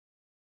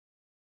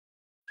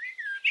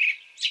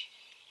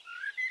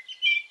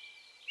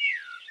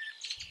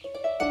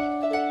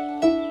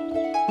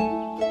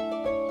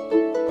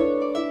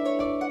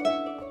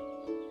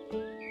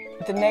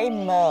The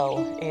name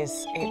Maerl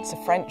it's a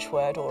French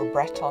word or a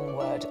Breton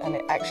word, and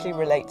it actually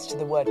relates to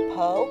the word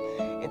pearl.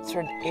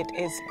 It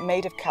is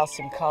made of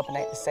calcium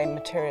carbonate, the same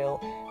material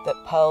that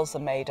pearls are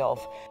made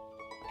of.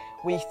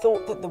 We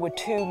thought that there were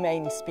two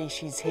main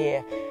species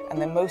here, and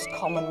the most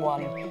common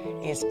one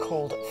is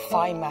called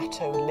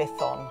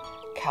Phymatolithon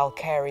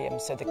calcareum.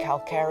 So the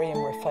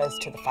calcareum refers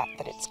to the fact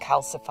that it's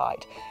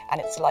calcified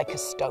and it's like a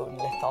stone.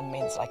 Lithon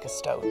means like a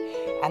stone.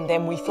 And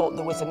then we thought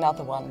there was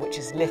another one, which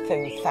is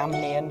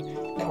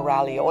Lithothamnion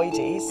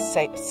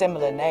corallioides,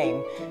 similar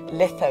name,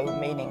 litho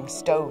meaning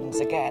stones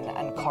again,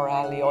 and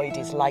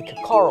corallioides like a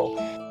coral.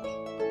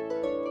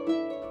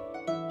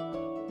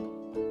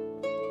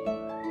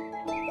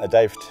 I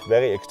dived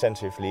very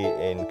extensively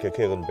in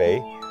Kerguelen Bay,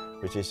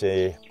 which is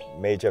a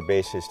major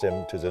bay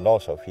system to the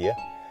north of here.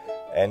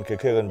 And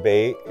Kerguelen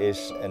Bay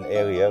is an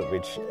area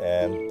which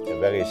a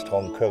very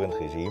strong current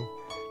regime.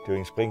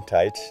 During spring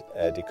tides,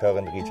 the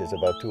current reaches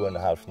about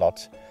 2.5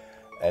 knots,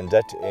 and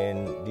that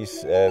in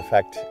this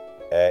fact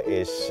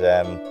is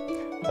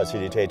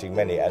facilitating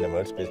many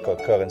animals, because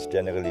currents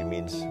generally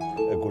means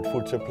a good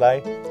food supply,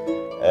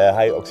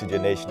 high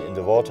oxygenation in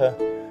the water,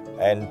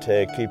 and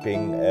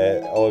keeping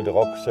all the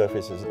rock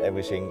surfaces and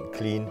everything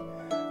clean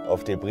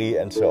of debris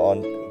and so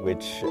on,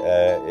 which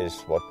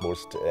is what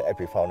most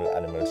epifaunal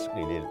animals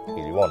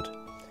really want.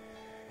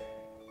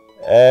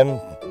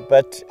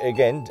 But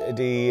again,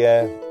 the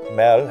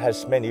Maerl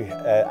has many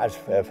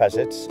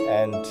facets,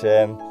 and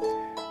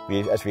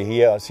as we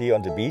here see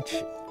on the beach.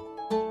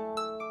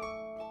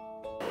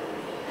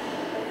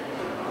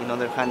 On the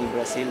other hand, in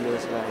Brazil,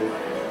 there's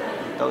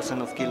like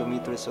thousands of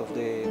kilometers of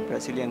the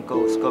Brazilian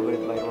coast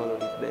covered by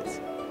rhodolith beds.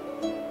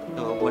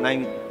 So when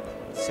I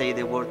say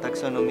the word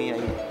taxonomy,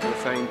 I'm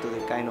referring to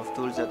the kind of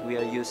tools that we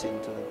are using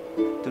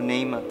to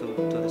name and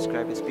to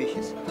describe a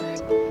species.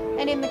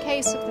 And in the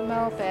case of the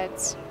Maerl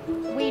beds,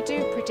 we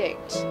do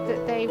predict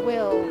that they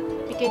will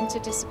begin to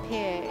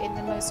disappear in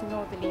the most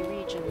northerly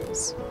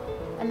regions,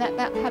 and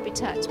that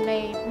habitat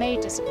may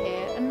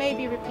disappear and may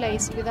be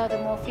replaced with other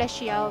more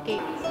fleshy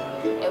algae.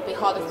 It will be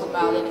harder for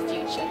Maerl in the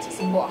future to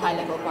support high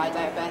level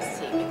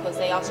biodiversity because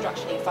they are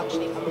structurally and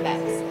functionally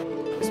complex.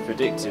 It's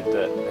predicted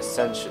that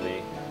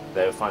essentially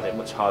they will find it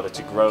much harder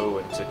to grow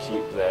and to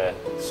keep their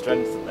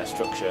strength and their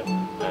structure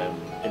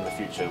in the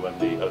future when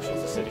the oceans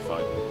acidify,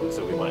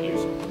 so we might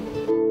lose them.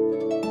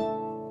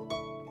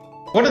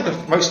 One of the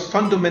most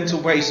fundamental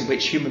ways in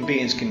which human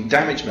beings can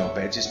damage Maerl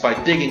beds is by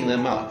digging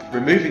them up,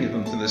 removing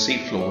them from the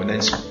seafloor,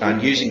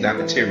 and using that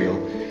material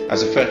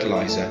as a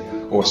fertiliser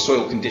or a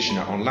soil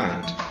conditioner on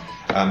land.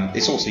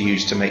 It's also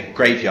used to make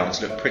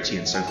graveyards look pretty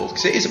and so forth,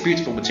 because it is a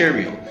beautiful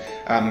material.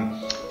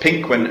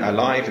 Pink when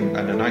alive and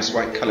a nice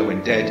white colour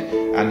when dead,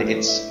 and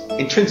it's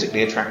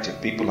intrinsically attractive.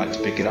 People like to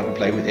pick it up and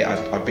play with it.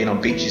 I've been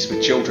on beaches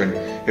with children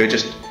who are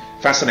just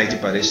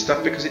fascinated by this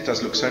stuff because it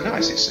does look so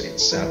nice.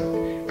 It's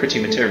pretty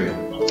material.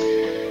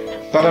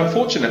 But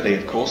unfortunately,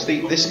 of course,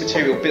 this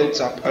material builds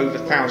up over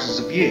thousands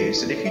of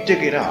years, and if you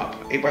dig it up,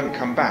 it won't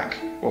come back.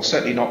 Well,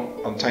 certainly not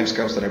on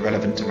timescales that are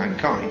relevant to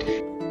mankind.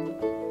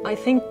 I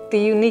think the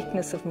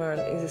uniqueness of Maerl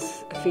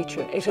is a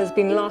feature. It has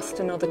been lost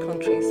in other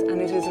countries,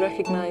 and it is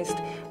recognised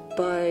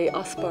by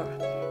OSPAR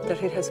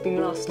that it has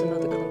been lost in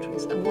other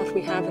countries. And what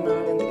we have in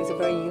Ireland is a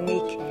very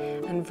unique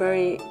and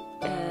very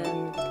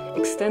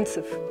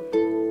extensive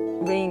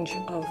range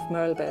of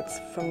Maerl beds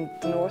from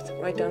the north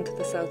right down to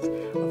the south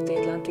of the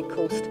Atlantic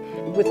coast.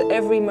 With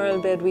every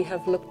Maerl bed we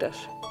have looked at,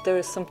 there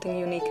is something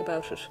unique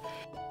about it.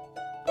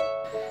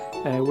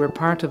 We're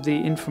part of the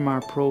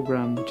Infomar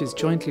programme, which is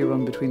jointly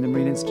run between the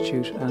Marine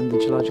Institute and the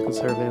Geological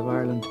Survey of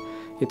Ireland.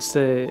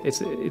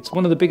 It's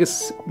one of the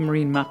biggest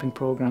marine mapping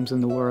programmes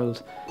in the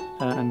world,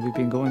 and we've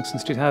been going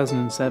since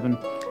 2007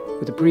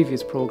 with a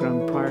previous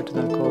programme prior to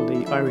that called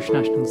the Irish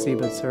National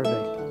Seabed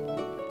Survey.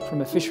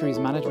 From a fisheries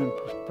management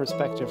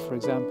perspective, for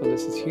example,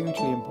 this is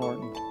hugely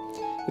important.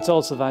 It's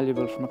also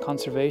valuable from a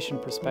conservation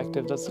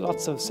perspective. There's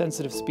lots of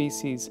sensitive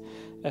species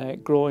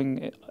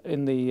growing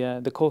in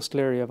the coastal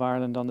area of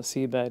Ireland on the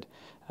seabed,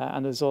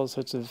 and there's all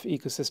sorts of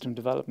ecosystem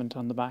development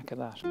on the back of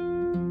that.